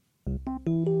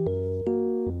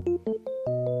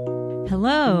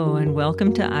Hello, and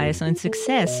welcome to Eyes on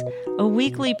Success, a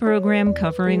weekly program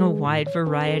covering a wide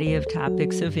variety of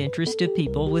topics of interest to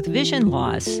people with vision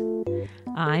loss.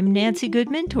 I'm Nancy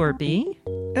Goodman Torpy.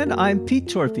 And I'm Pete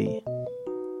Torpy.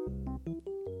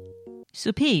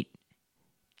 So, Pete,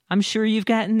 I'm sure you've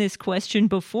gotten this question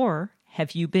before.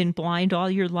 Have you been blind all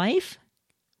your life?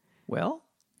 Well,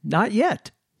 not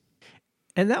yet.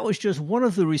 And that was just one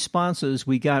of the responses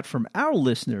we got from our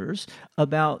listeners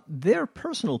about their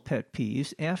personal pet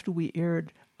peeves after we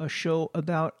aired a show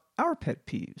about our pet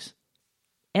peeves.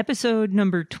 Episode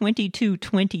number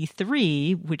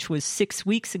 2223, which was 6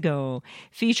 weeks ago,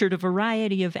 featured a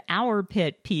variety of our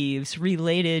pet peeves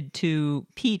related to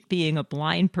Pete being a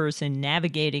blind person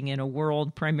navigating in a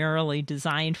world primarily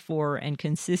designed for and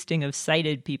consisting of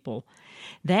sighted people.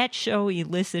 That show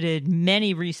elicited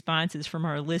many responses from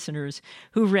our listeners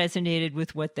who resonated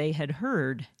with what they had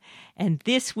heard. And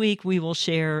this week we will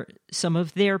share some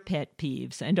of their pet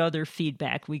peeves and other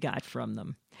feedback we got from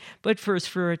them. But first,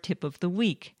 for a tip of the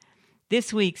week.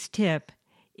 This week's tip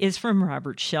is from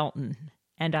Robert Shelton,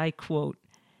 and I quote,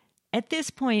 "At this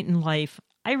point in life,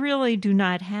 I really do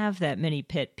not have that many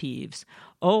pet peeves.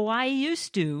 Oh, I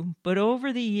used to, but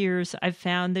over the years I've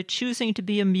found that choosing to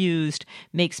be amused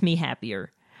makes me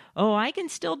happier. Oh, I can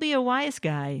still be a wise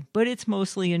guy, but it's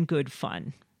mostly in good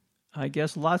fun." I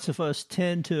guess lots of us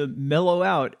tend to mellow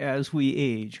out as we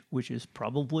age, which is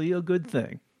probably a good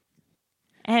thing.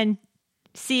 And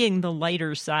seeing the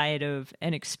lighter side of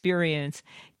an experience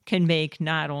can make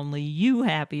not only you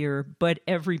happier, but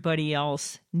everybody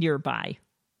else nearby.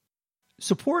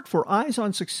 Support for Eyes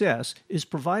on Success is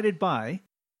provided by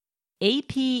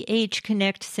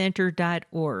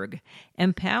aphconnectcenter.org,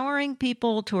 empowering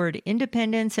people toward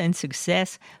independence and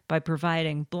success by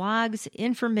providing blogs,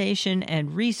 information,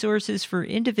 and resources for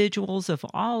individuals of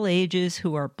all ages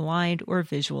who are blind or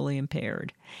visually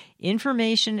impaired.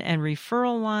 Information and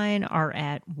referral line are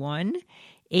at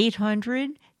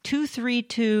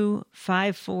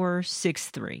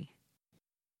 1-800-232-5463.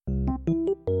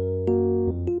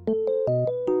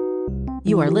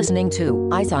 You are listening to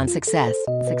Eyes on Success.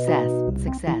 Success,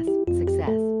 success,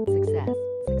 success, success,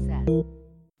 success.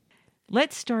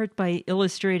 Let's start by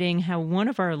illustrating how one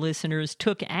of our listeners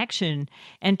took action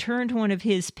and turned one of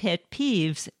his pet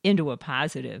peeves into a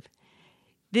positive.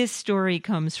 This story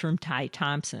comes from Ty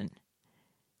Thompson.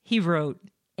 He wrote,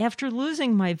 "After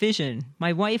losing my vision,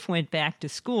 my wife went back to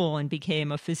school and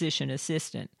became a physician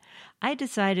assistant. I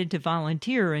decided to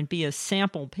volunteer and be a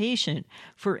sample patient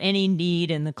for any need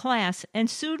in the class and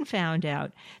soon found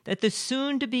out that the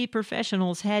soon-to-be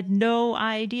professionals had no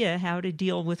idea how to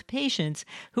deal with patients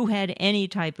who had any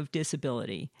type of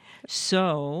disability.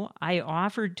 So I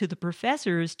offered to the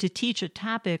professors to teach a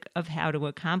topic of how to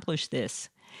accomplish this.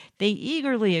 They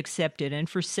eagerly accepted, and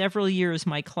for several years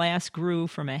my class grew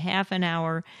from a half an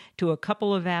hour to a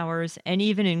couple of hours and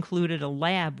even included a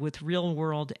lab with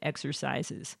real-world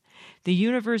exercises. The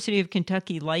University of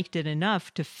Kentucky liked it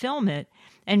enough to film it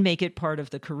and make it part of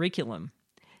the curriculum.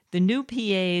 The new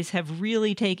PAs have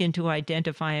really taken to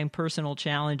identifying personal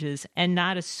challenges and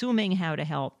not assuming how to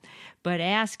help, but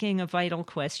asking a vital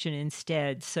question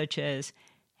instead, such as,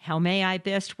 'How may I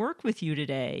best work with you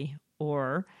today?'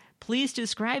 Or, 'Please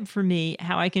describe for me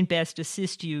how I can best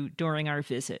assist you during our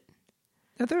visit.'"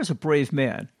 Now, there's a brave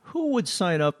man. Who would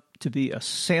sign up to be a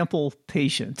sample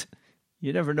patient?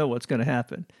 You never know what's going to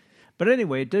happen. But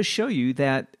anyway, it does show you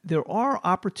that there are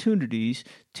opportunities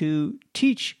to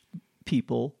teach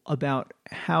people about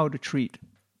how to treat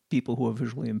people who are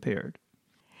visually impaired.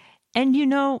 And you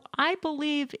know, I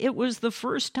believe it was the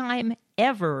first time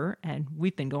ever, and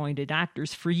we've been going to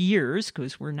doctors for years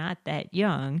because we're not that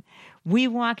young. We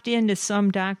walked into some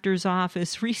doctor's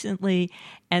office recently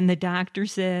and the doctor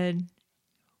said,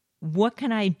 "What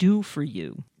can I do for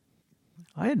you?"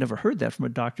 I had never heard that from a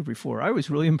doctor before. I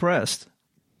was really impressed.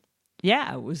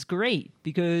 Yeah, it was great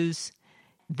because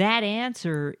that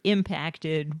answer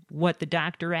impacted what the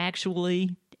doctor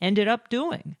actually ended up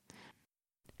doing.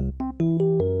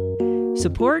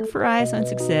 Support for Eyes on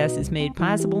Success is made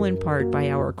possible in part by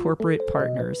our corporate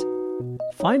partners.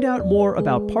 Find out more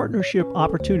about partnership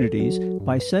opportunities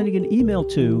by sending an email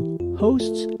to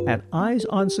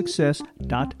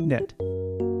hosts@eyesonsuccess.net.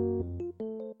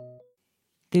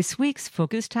 This week's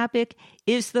focus topic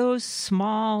is those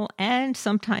small and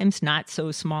sometimes not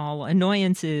so small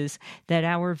annoyances that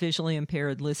our visually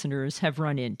impaired listeners have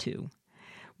run into.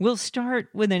 We'll start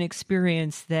with an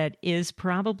experience that is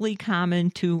probably common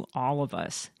to all of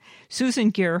us.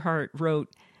 Susan Gerhardt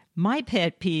wrote, "My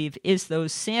pet peeve is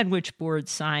those sandwich board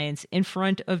signs in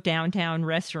front of downtown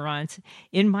restaurants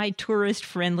in my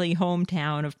tourist-friendly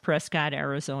hometown of Prescott,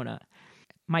 Arizona.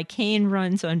 My cane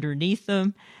runs underneath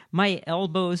them. My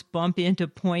elbows bump into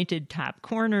pointed top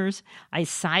corners. I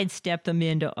sidestep them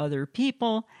into other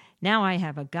people. Now I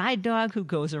have a guide dog who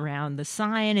goes around the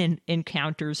sign and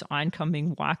encounters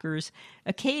oncoming walkers.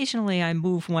 Occasionally I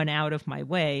move one out of my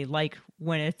way, like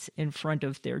when it's in front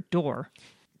of their door.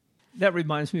 That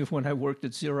reminds me of when I worked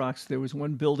at Xerox. There was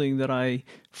one building that I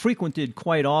frequented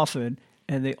quite often,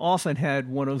 and they often had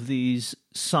one of these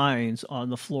signs on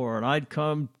the floor. And I'd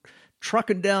come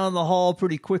trucking down the hall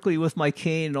pretty quickly with my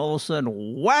cane, and all of a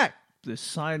sudden, whack, this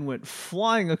sign went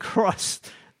flying across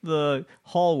the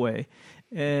hallway.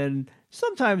 And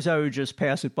sometimes I would just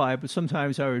pass it by, but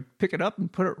sometimes I would pick it up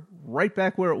and put it right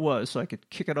back where it was so I could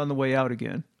kick it on the way out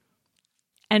again.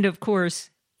 And of course,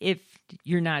 if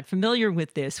you're not familiar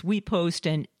with this, we post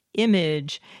an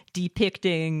image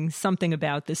depicting something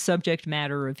about the subject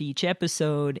matter of each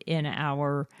episode in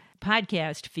our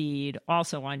podcast feed,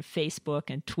 also on Facebook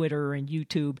and Twitter and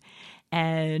YouTube.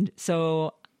 And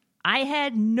so I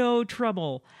had no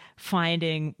trouble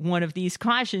finding one of these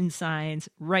caution signs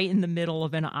right in the middle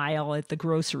of an aisle at the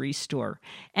grocery store.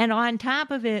 And on top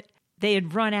of it, they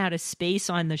had run out of space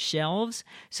on the shelves,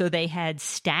 so they had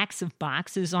stacks of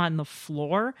boxes on the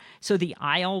floor, so the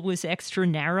aisle was extra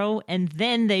narrow, and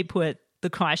then they put the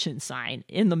caution sign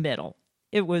in the middle.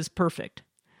 It was perfect.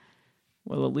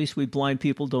 Well, at least we blind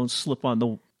people don't slip on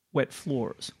the wet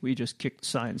floors. We just kick the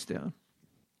signs down.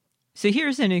 So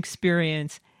here's an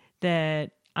experience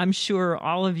that I'm sure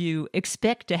all of you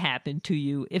expect to happen to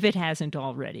you if it hasn't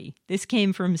already. This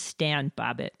came from Stan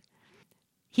Bobbitt.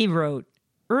 He wrote,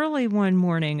 "Early one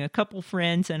morning, a couple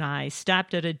friends and I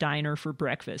stopped at a diner for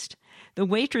breakfast. The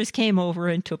waitress came over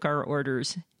and took our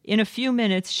orders. In a few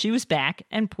minutes, she was back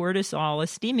and poured us all a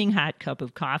steaming hot cup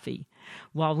of coffee.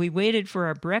 While we waited for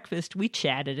our breakfast, we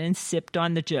chatted and sipped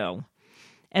on the Joe.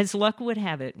 As luck would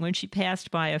have it, when she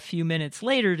passed by a few minutes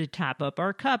later to top up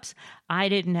our cups, I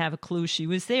didn't have a clue she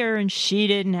was there, and she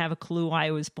didn't have a clue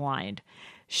I was blind.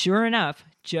 Sure enough,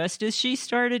 just as she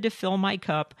started to fill my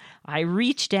cup, I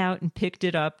reached out and picked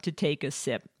it up to take a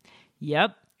sip.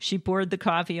 Yep, she poured the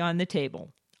coffee on the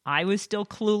table. I was still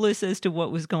clueless as to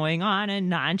what was going on and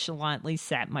nonchalantly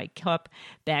sat my cup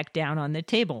back down on the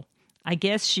table. I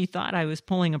guess she thought I was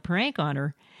pulling a prank on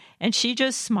her, and she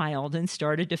just smiled and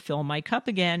started to fill my cup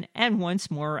again, and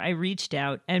once more I reached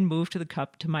out and moved the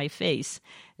cup to my face.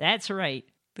 That's right,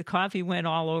 the coffee went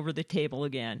all over the table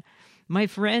again. My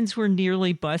friends were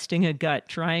nearly busting a gut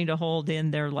trying to hold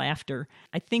in their laughter.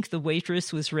 I think the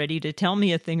waitress was ready to tell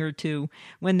me a thing or two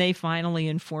when they finally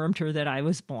informed her that I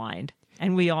was blind,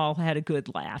 and we all had a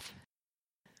good laugh."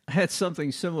 I had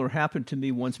something similar happen to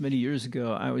me once many years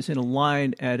ago. I was in a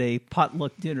line at a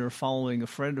potluck dinner following a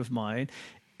friend of mine,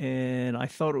 and I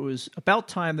thought it was about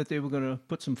time that they were going to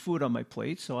put some food on my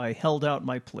plate, so I held out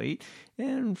my plate,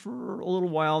 and for a little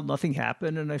while nothing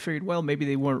happened, and I figured, well, maybe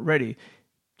they weren't ready.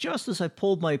 Just as I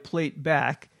pulled my plate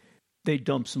back, they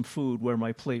dumped some food where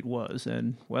my plate was,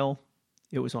 and, well,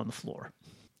 it was on the floor.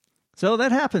 So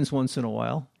that happens once in a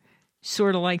while.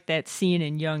 Sort of like that scene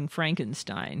in Young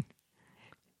Frankenstein.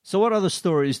 So what other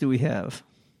stories do we have?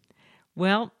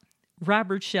 Well,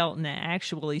 Robert Shelton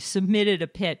actually submitted a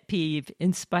pet peeve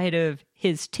in spite of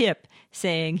his tip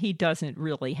saying he doesn't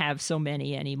really have so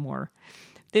many anymore.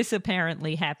 This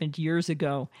apparently happened years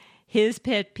ago. His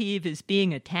pet peeve is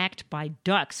being attacked by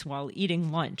ducks while eating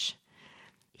lunch.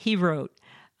 He wrote,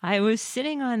 "I was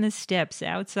sitting on the steps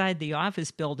outside the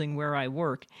office building where I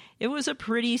work. It was a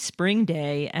pretty spring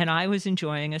day, and I was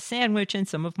enjoying a sandwich and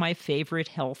some of my favorite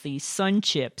healthy sun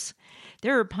chips.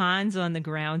 There are ponds on the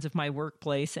grounds of my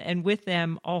workplace, and with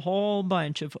them a whole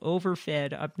bunch of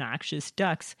overfed, obnoxious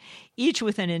ducks, each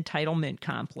with an entitlement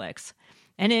complex.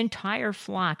 An entire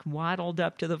flock waddled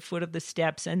up to the foot of the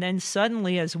steps, and then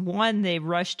suddenly as one they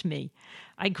rushed me.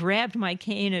 I grabbed my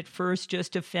cane at first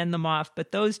just to fend them off,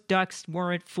 but those ducks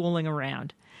weren't fooling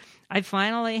around. I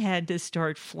finally had to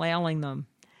start flailing them.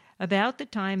 About the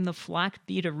time the flock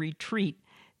beat a retreat,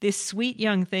 this sweet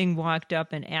young thing walked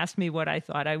up and asked me what I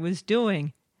thought I was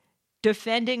doing.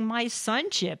 'Defending my sun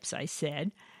chips,' I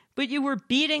said. 'But you were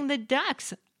beating the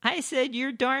ducks.' I said,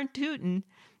 'You're darn tootin'.'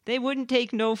 They wouldn't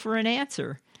take no for an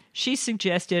answer. She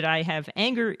suggested I have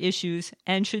anger issues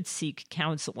and should seek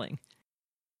counseling."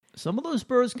 Some of those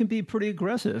birds can be pretty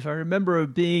aggressive. I remember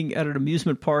being at an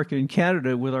amusement park in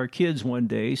Canada with our kids one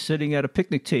day, sitting at a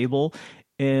picnic table,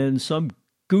 and some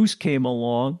goose came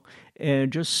along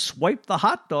and just swiped the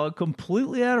hot dog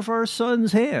completely out of our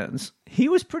son's hands. He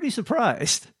was pretty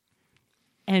surprised.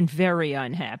 And very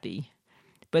unhappy.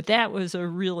 But that was a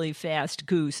really fast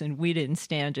goose, and we didn't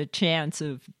stand a chance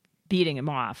of beating him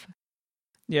off.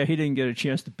 Yeah, he didn't get a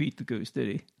chance to beat the goose, did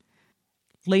he?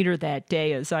 Later that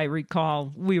day, as I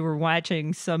recall, we were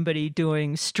watching somebody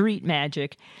doing street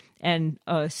magic, and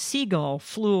a seagull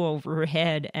flew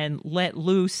overhead and let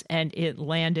loose, and it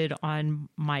landed on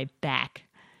my back.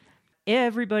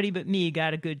 Everybody but me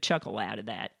got a good chuckle out of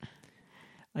that.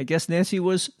 I guess Nancy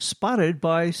was spotted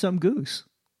by some goose.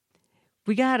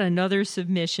 We got another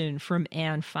submission from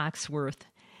Ann Foxworth.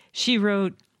 She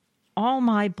wrote, "All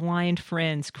my blind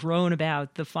friends groan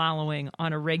about the following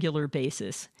on a regular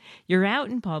basis. You're out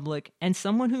in public and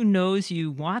someone who knows you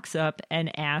walks up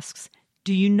and asks,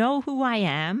 'Do you know who I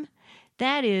am?'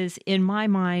 That is, in my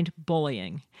mind,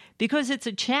 bullying, because it's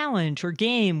a challenge or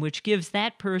game which gives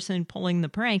that person pulling the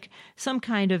prank some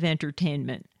kind of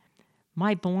entertainment.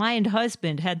 My blind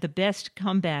husband had the best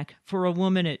comeback for a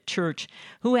woman at church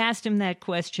who asked him that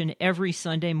question every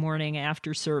Sunday morning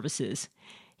after services.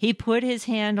 He put his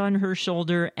hand on her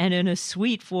shoulder, and in a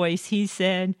sweet voice he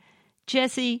said,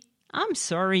 'Jessie, I'm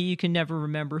sorry you can never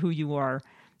remember who you are,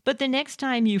 but the next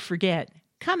time you forget,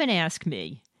 come and ask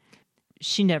me.'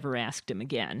 She never asked him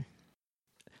again."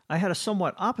 I had a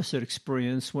somewhat opposite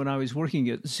experience when I was working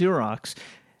at Xerox.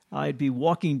 I'd be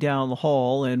walking down the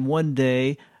hall, and one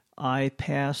day I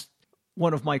passed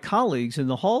one of my colleagues in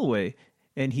the hallway,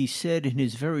 and he said in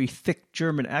his very thick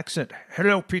German accent,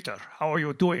 "Hello, Peter, how are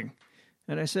you doing?"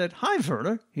 And I said, "Hi,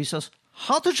 Werner." He says,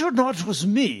 "How did you know it was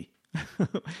me?"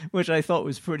 Which I thought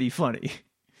was pretty funny.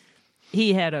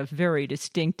 He had a very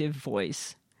distinctive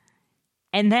voice.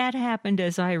 And that happened,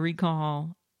 as I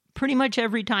recall, pretty much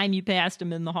every time you passed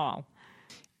him in the hall.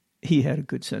 He had a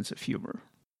good sense of humor.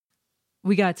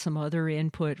 We got some other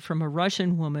input from a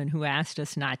Russian woman who asked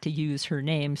us not to use her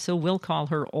name, so we'll call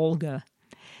her Olga.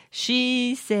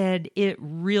 She said it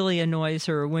really annoys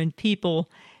her when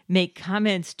people make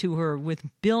comments to her with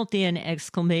built-in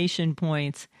exclamation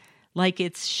points, like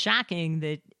it's shocking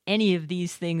that any of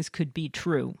these things could be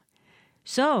true.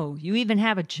 "So, you even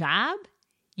have a job?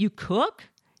 You cook?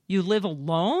 You live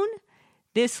alone?"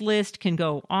 This list can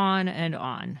go on and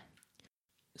on.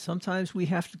 Sometimes we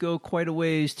have to go quite a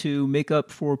ways to make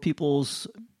up for people's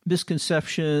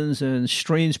misconceptions and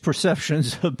strange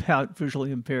perceptions about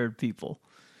visually impaired people.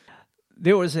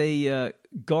 There was a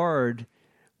guard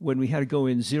when we had to go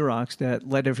in Xerox that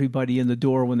let everybody in the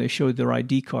door when they showed their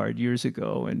ID card years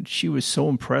ago, and she was so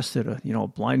impressed that a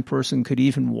blind person could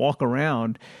even walk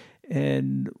around,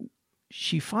 and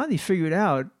she finally figured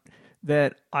out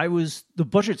that I was the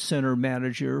budget center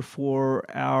manager for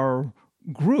our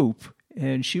group,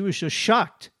 and she was just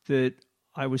shocked that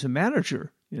I was a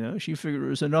manager. She figured it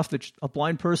was enough that a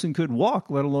blind person could walk,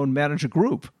 let alone manage a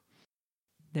group.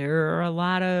 There are a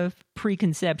lot of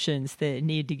preconceptions that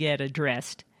need to get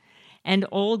addressed, and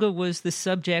Olga was the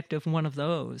subject of one of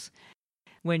those.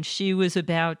 When she was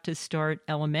about to start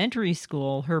elementary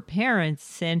school, her parents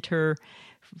sent her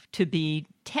to be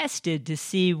tested to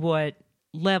see what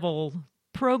level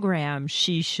program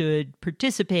she should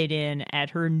participate in at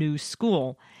her new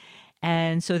school.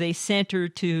 And so they sent her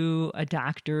to a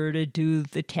doctor to do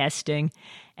the testing.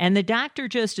 And the doctor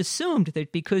just assumed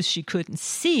that because she couldn't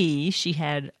see, she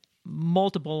had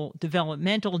multiple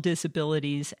developmental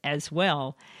disabilities as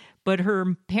well. But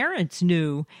her parents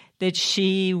knew that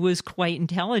she was quite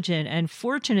intelligent, and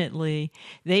fortunately,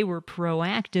 they were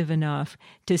proactive enough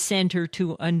to send her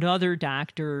to another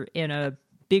doctor in a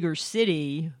bigger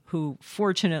city who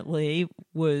fortunately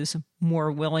was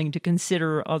more willing to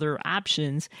consider other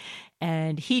options.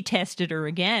 And he tested her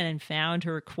again and found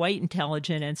her quite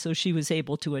intelligent, and so she was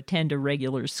able to attend a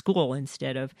regular school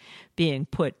instead of being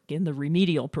put in the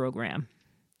remedial program.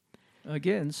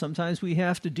 Again, sometimes we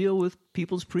have to deal with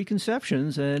people's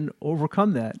preconceptions and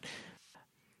overcome that.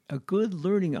 A good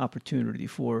learning opportunity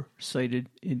for sighted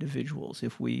individuals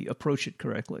if we approach it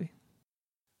correctly.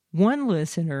 One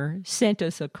listener sent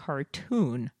us a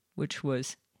cartoon, which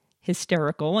was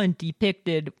hysterical and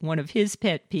depicted one of his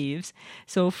pet peeves.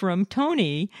 So from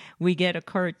Tony, we get a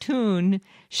cartoon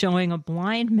showing a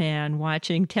blind man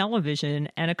watching television,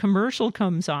 and a commercial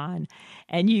comes on.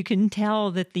 And you can tell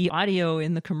that the audio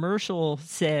in the commercial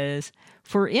says,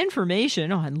 "For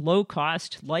information on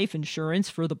low-cost life insurance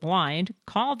for the blind,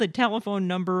 call the telephone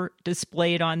number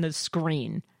displayed on the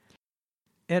screen."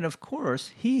 And of course,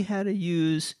 he had to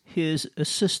use his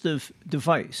assistive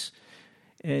device.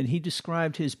 And he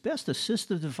described his best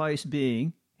assistive device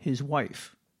being his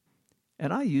wife.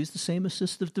 And I used the same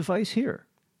assistive device here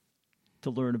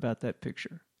to learn about that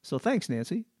picture. So thanks,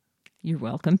 Nancy. You're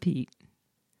welcome, Pete.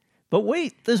 But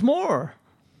wait, there's more.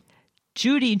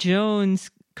 Judy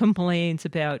Jones complains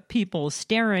about people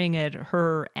staring at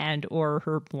her and or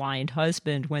her blind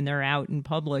husband when they're out in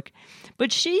public.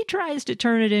 But she tries to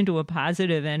turn it into a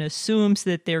positive and assumes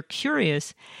that they're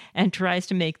curious and tries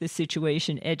to make the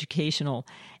situation educational.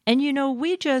 And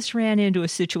we just ran into a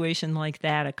situation like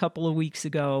that a couple of weeks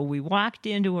ago. We walked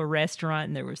into a restaurant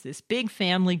and there was this big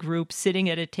family group sitting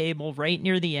at a table right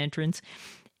near the entrance.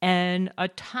 And a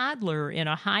toddler in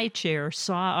a high chair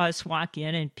saw us walk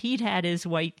in, and Pete had his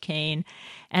white cane,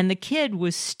 and the kid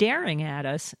was staring at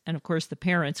us. And of course, the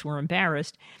parents were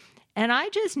embarrassed. And I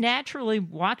just naturally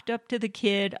walked up to the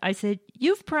kid. I said,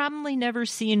 "You've probably never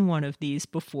seen one of these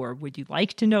before. Would you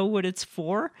like to know what it's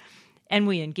for?" And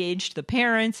we engaged the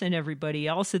parents and everybody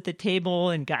else at the table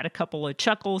and got a couple of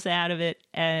chuckles out of it.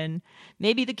 And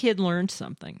maybe the kid learned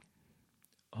something.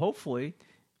 Hopefully.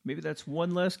 Maybe that's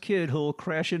one less kid who'll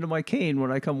crash into my cane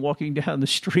when I come walking down the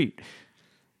street.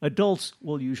 Adults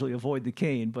will usually avoid the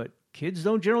cane, but kids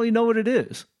don't generally know what it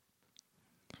is.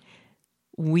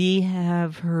 We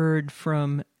have heard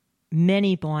from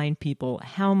many blind people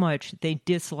how much they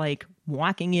dislike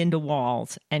walking into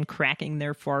walls and cracking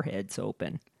their foreheads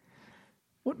open.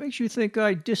 What makes you think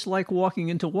I dislike walking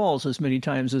into walls as many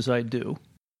times as I do?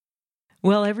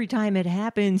 Well, every time it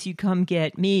happens, you come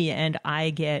get me, and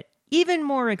I get even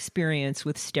more experience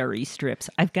with Steri strips.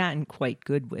 I've gotten quite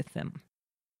good with them.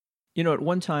 At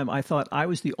one time, I thought I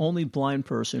was the only blind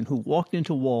person who walked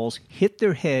into walls, hit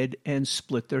their head, and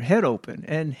split their head open.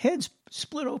 And heads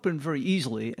split open very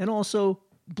easily and also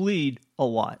bleed a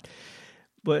lot.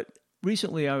 But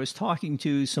recently, I was talking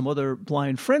to some other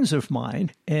blind friends of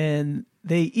mine, and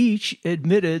they each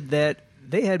admitted that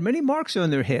they had many marks on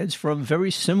their heads from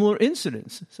very similar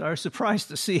incidents. So I was surprised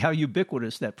to see how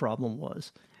ubiquitous that problem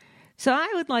was. So I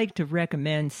would like to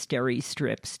recommend Steri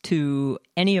strips to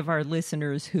any of our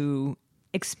listeners who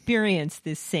experience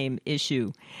this same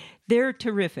issue. They're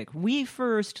terrific. We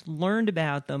first learned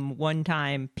about them one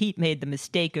time. Pete made the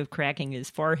mistake of cracking his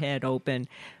forehead open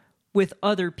with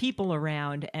other people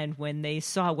around, and when they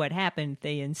saw what happened,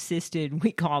 they insisted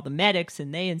we call the medics,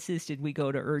 and they insisted we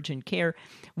go to urgent care,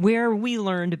 where we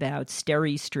learned about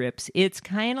Steri strips. It's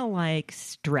kind of like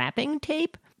strapping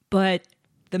tape, but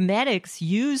the medics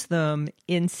use them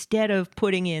instead of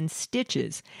putting in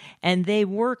stitches, and they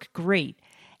work great.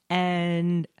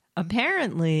 And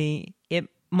apparently, it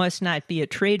must not be a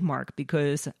trademark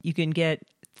because you can get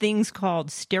things called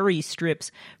Steri strips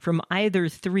from either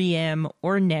 3M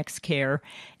or NextCare.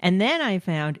 And then I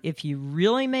found if you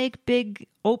really make big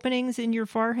openings in your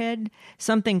forehead,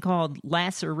 something called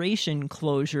laceration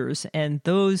closures, and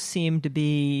those seem to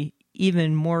be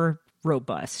even more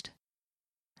robust.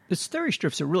 The Steri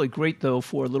strips are really great, though,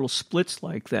 for little splits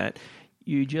like that.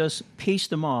 You just paste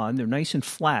them on. They're nice and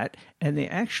flat, and they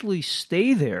actually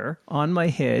stay there on my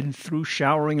head through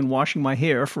showering and washing my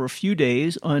hair for a few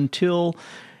days until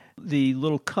the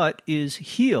little cut is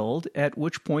healed, at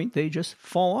which point they just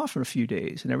fall off in a few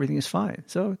days, and everything is fine.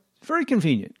 So it's very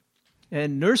convenient.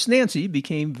 And Nurse Nancy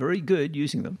became very good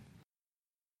using them.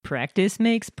 Practice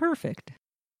makes perfect.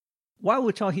 While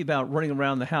we're talking about running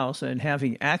around the house and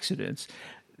having accidents,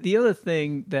 the other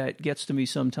thing that gets to me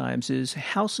sometimes is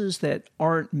houses that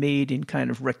aren't made in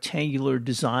kind of rectangular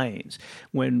designs,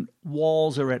 when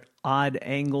walls are at odd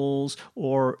angles,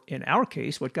 or in our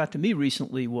case, what got to me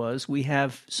recently was we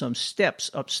have some steps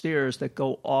upstairs that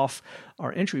go off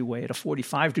our entryway at a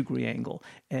 45-degree angle.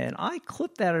 And I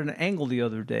clipped that at an angle the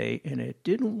other day, and it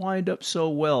didn't wind up so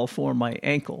well for my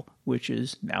ankle, which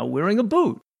is now wearing a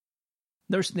boot.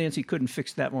 Nurse Nancy couldn't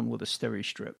fix that one with a Steri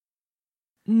strip.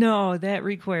 No, that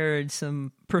required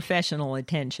some professional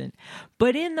attention.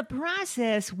 But in the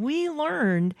process, we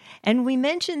learned, and we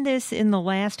mentioned this in the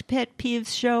last Pet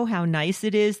Peeves show, how nice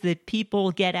it is that people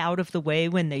get out of the way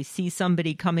when they see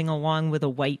somebody coming along with a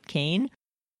white cane.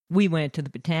 We went to the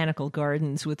botanical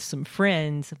gardens with some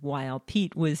friends while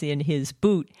Pete was in his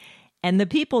boot, and the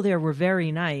people there were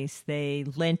very nice. They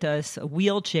lent us a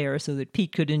wheelchair so that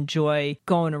Pete could enjoy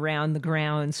going around the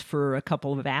grounds for a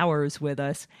couple of hours with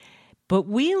us. But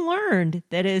we learned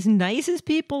that as nice as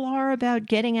people are about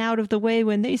getting out of the way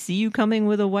when they see you coming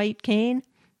with a white cane,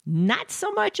 not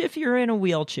so much if you're in a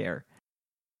wheelchair.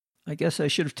 I guess I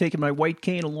should have taken my white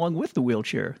cane along with the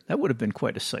wheelchair. That would have been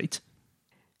quite a sight.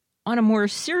 On a more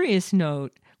serious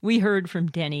note, we heard from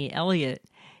Denny Elliott.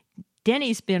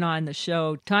 Denny's been on the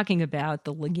show talking about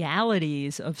the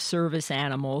legalities of service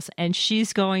animals, and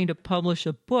she's going to publish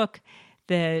a book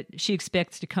that she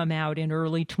expects to come out in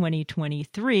early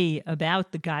 2023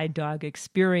 about the guide dog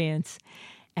experience.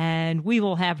 And we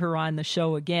will have her on the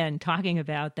show again talking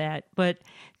about that. But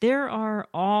there are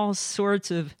all sorts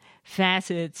of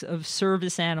facets of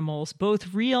service animals,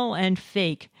 both real and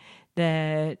fake,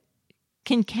 that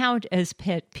can count as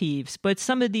pet peeves. But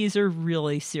some of these are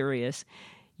really serious.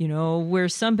 You know, where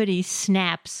somebody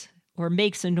snaps or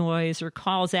makes a noise or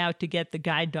calls out to get the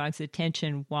guide dog's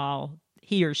attention while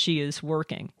he or she is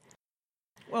working.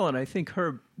 Well, and I think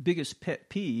her biggest pet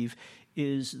peeve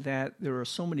is that there are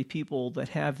so many people that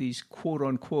have these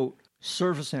quote-unquote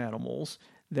service animals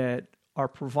that are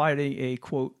providing a,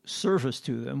 quote, service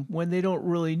to them when they don't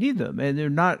really need them. And they're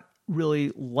not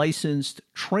really licensed,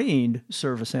 trained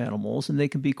service animals, and they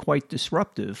can be quite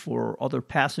disruptive for other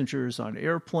passengers on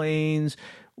airplanes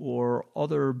or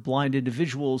other blind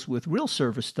individuals with real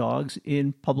service dogs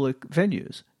in public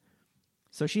venues.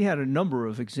 So she had a number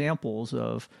of examples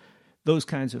of those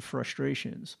kinds of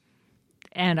frustrations.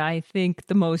 And I think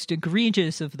the most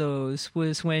egregious of those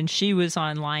was when she was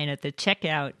online at the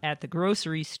checkout at the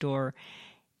grocery store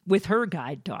with her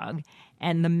guide dog,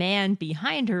 and the man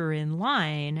behind her in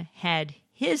line had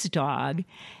his dog,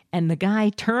 and the guy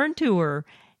turned to her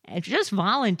and just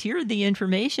volunteered the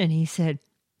information. He said,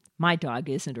 "My dog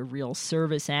isn't a real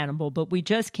service animal, but we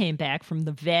just came back from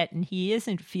the vet and he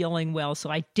isn't feeling well,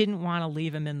 so I didn't want to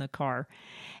leave him in the car."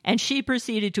 And she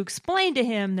proceeded to explain to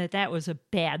him that that was a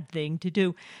bad thing to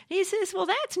do. He says, "Well,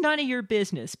 that's none of your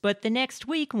business." But the next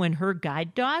week, when her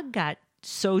guide dog got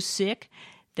so sick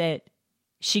that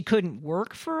she couldn't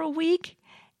work for a week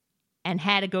and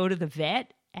had to go to the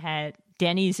vet at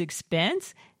Denny's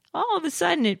expense, all of a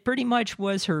sudden it pretty much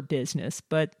was her business.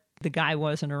 But the guy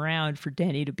wasn't around for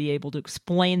Denny to be able to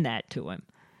explain that to him.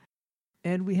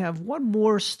 And we have one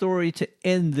more story to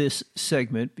end this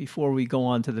segment before we go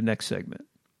on to the next segment.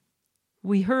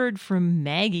 We heard from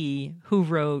Maggie, who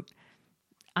wrote,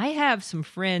 "I have some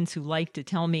friends who like to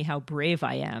tell me how brave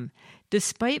I am.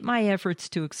 Despite my efforts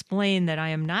to explain that I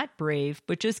am not brave,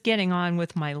 but just getting on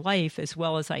with my life as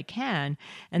well as I can,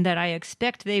 and that I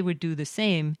expect they would do the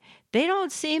same, they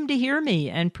don't seem to hear me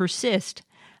and persist.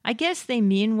 I guess they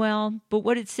mean well, but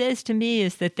what it says to me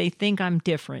is that they think I'm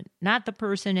different, not the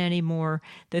person anymore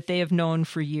that they have known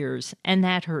for years, and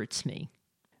that hurts me."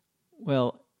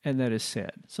 Well, and that is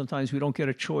sad. Sometimes we don't get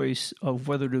a choice of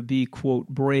whether to be, quote,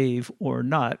 brave or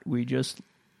not. We just,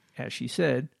 as she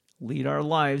said, lead our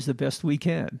lives the best we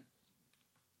can.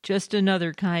 Just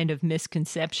another kind of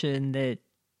misconception that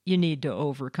you need to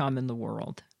overcome in the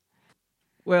world.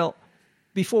 Well,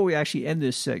 before we actually end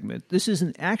this segment, this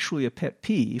isn't actually a pet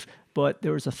peeve, but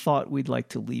there is a thought we'd like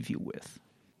to leave you with.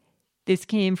 This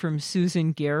came from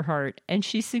Susan Gerhardt, and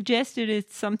she suggested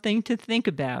it's something to think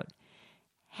about.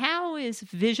 How is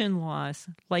vision loss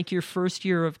like your first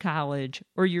year of college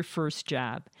or your first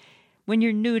job? When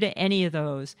you're new to any of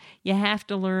those, you have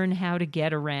to learn how to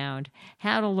get around,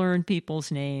 how to learn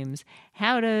people's names,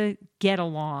 how to get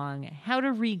along, how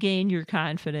to regain your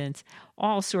confidence,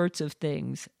 all sorts of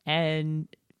things. And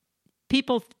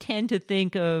people tend to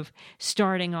think of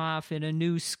starting off in a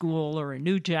new school or a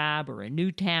new job or a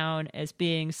new town as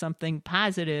being something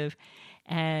positive.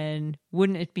 And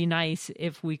wouldn't it be nice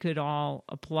if we could all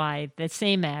apply that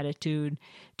same attitude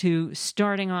to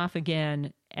starting off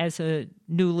again as a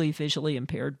newly visually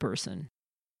impaired person?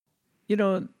 You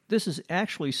know, this is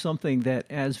actually something that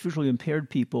as visually impaired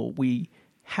people, we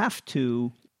have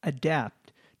to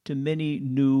adapt to many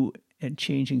new and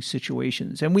changing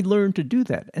situations. And we learn to do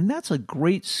that. And that's a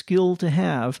great skill to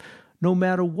have no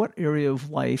matter what area of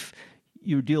life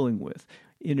you're dealing with.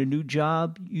 In a new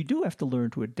job, you do have to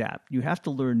learn to adapt. You have to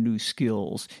learn new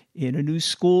skills. In a new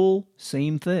school,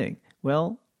 same thing.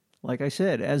 Well, like I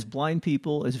said, as blind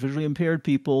people, as visually impaired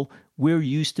people, we're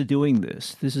used to doing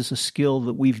this. This is a skill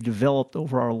that we've developed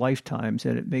over our lifetimes,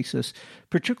 and it makes us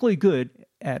particularly good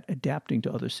at adapting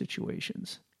to other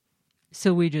situations.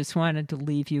 So we just wanted to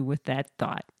leave you with that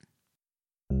thought.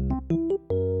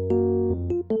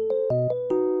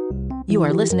 You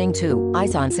are listening to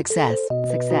Eyes on Success.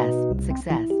 Success,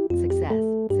 success, success,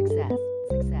 success,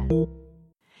 success.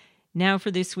 Now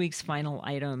for this week's final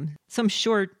item, some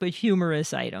short but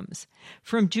humorous items.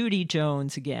 From Judy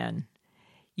Jones again.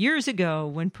 Years ago,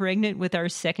 when pregnant with our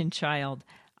second child,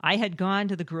 I had gone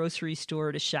to the grocery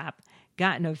store to shop,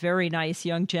 gotten a very nice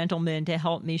young gentleman to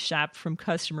help me shop from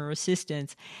customer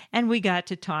assistance, and we got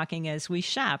to talking as we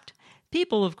shopped.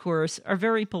 People, of course, are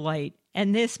very polite,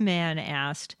 and this man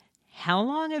asked, "How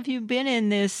long have you been in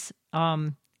this,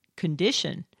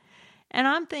 condition?" And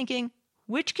I'm thinking,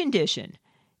 which condition?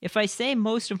 If I say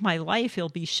most of my life, he'll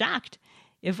be shocked.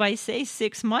 If I say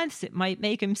 6 months, it might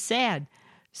make him sad.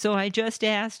 So I just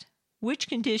asked, which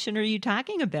condition are you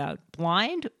talking about?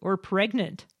 Blind or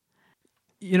pregnant?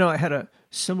 You know, I had a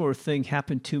similar thing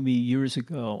happen to me years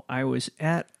ago. I was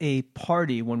at a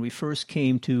party when we first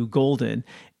came to Golden,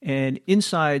 and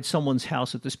inside someone's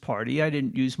house at this party, I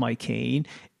didn't use my cane,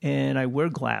 and I wear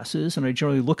glasses, and I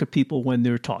generally look at people when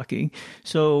they're talking.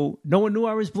 So no one knew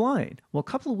I was blind. Well, a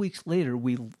couple of weeks later,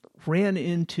 we ran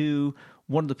into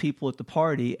one of the people at the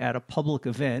party at a public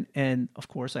event, and of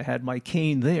course, I had my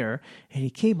cane there, and he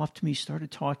came up to me,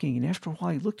 started talking, and after a while,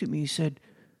 he looked at me and said,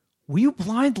 "Were you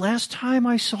blind last time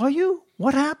I saw you?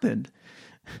 What happened?"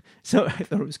 So I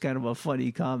thought it was kind of a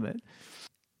funny comment.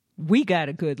 We got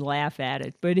a good laugh at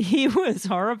it, but he was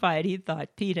horrified. He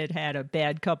thought Pete had had a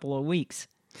bad couple of weeks.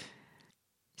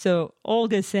 So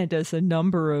Olga sent us a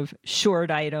number of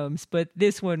short items, but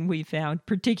this one we found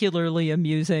particularly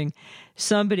amusing.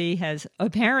 Somebody has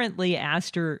apparently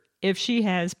asked her if she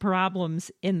has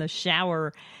problems in the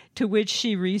shower, to which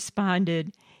she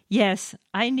responded, "Yes,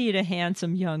 I need a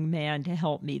handsome young man to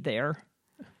help me there."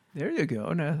 There you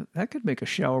go. Now, that could make a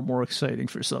shower more exciting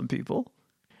for some people.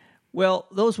 Well,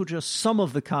 those were just some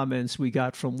of the comments we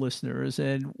got from listeners,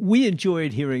 and we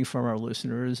enjoyed hearing from our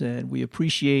listeners, and we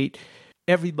appreciate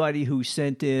everybody who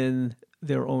sent in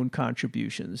their own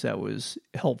contributions. That was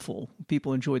helpful.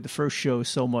 People enjoyed the first show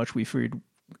so much, we figured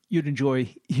you'd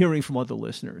enjoy hearing from other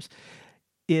listeners.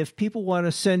 If people want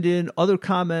to send in other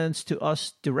comments to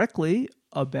us directly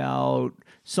about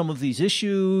some of these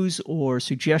issues or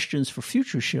suggestions for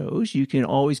future shows, you can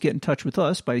always get in touch with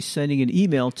us by sending an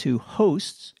email to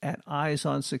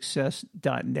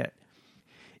hosts@eyesonsuccess.net.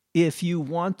 If you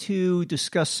want to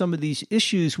discuss some of these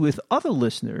issues with other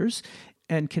listeners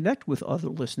and connect with other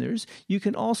listeners, you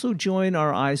can also join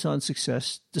our Eyes on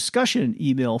Success discussion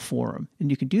email forum.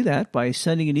 And you can do that by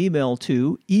sending an email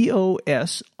to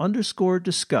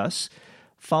EOS_discuss,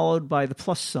 followed by the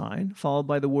plus sign, followed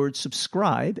by the word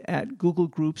subscribe at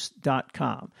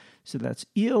googlegroups.com. So that's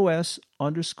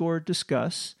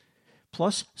EOS_discuss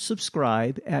plus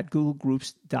subscribe at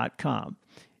googlegroups.com.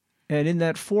 And in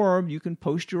that forum, you can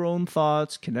post your own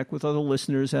thoughts, connect with other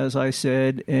listeners, as I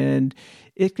said, and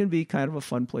it can be kind of a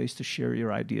fun place to share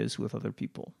your ideas with other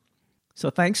people. So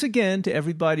thanks again to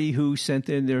everybody who sent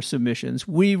in their submissions.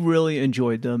 We really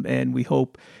enjoyed them, and we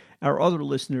hope our other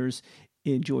listeners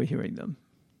enjoy hearing them.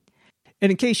 And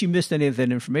in case you missed any of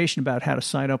that information about how to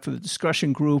sign up for the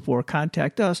discussion group or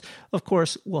contact us, of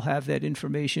course, we'll have that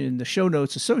information in the show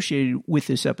notes associated with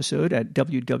this episode at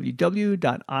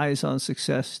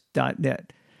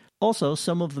www.eyesonsuccess.net. Also,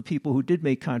 some of the people who did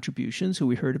make contributions, who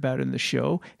we heard about in the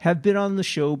show, have been on the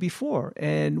show before,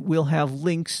 and we'll have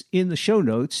links in the show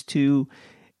notes to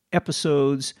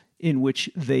episodes in which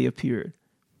they appeared.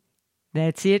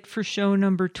 That's it for show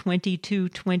number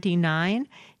 2229.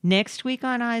 Next week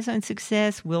on Eyes on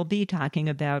Success, we'll be talking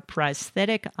about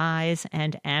prosthetic eyes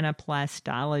and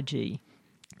anaplastology.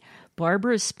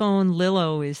 Barbara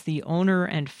Spohn-Lillo is the owner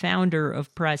and founder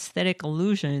of Prosthetic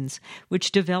Illusions,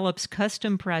 which develops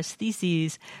custom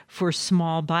prostheses for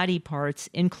small body parts,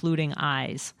 including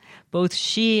eyes. Both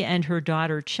she and her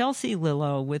daughter Chelsea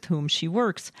Lillo, with whom she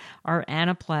works, are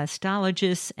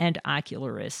anaplastologists and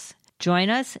ocularists. Join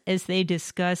us as they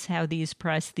discuss how these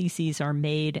prostheses are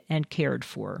made and cared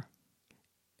for.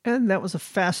 And that was a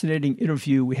fascinating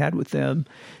interview we had with them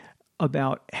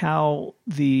about how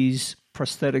these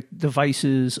prosthetic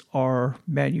devices are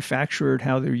manufactured,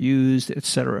 how they're used,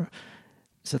 etc.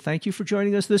 So thank you for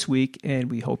joining us this week,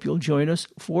 and we hope you'll join us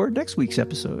for next week's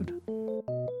episode.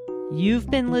 You've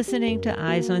been listening to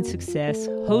Eyes on Success,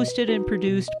 hosted and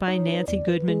produced by Nancy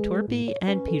Goodman Torpy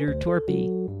and Peter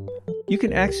Torpy. You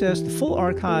can access the full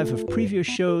archive of previous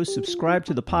shows, subscribe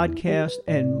to the podcast,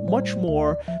 and much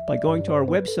more by going to our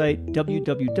website,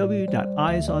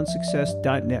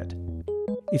 www.eyesonsuccess.net.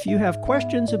 If you have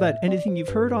questions about anything you've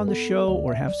heard on the show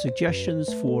or have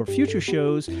suggestions for future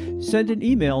shows, send an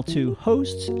email to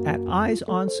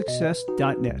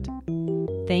hosts@eyesonsuccess.net.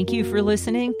 Thank you for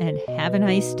listening and have a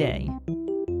nice day.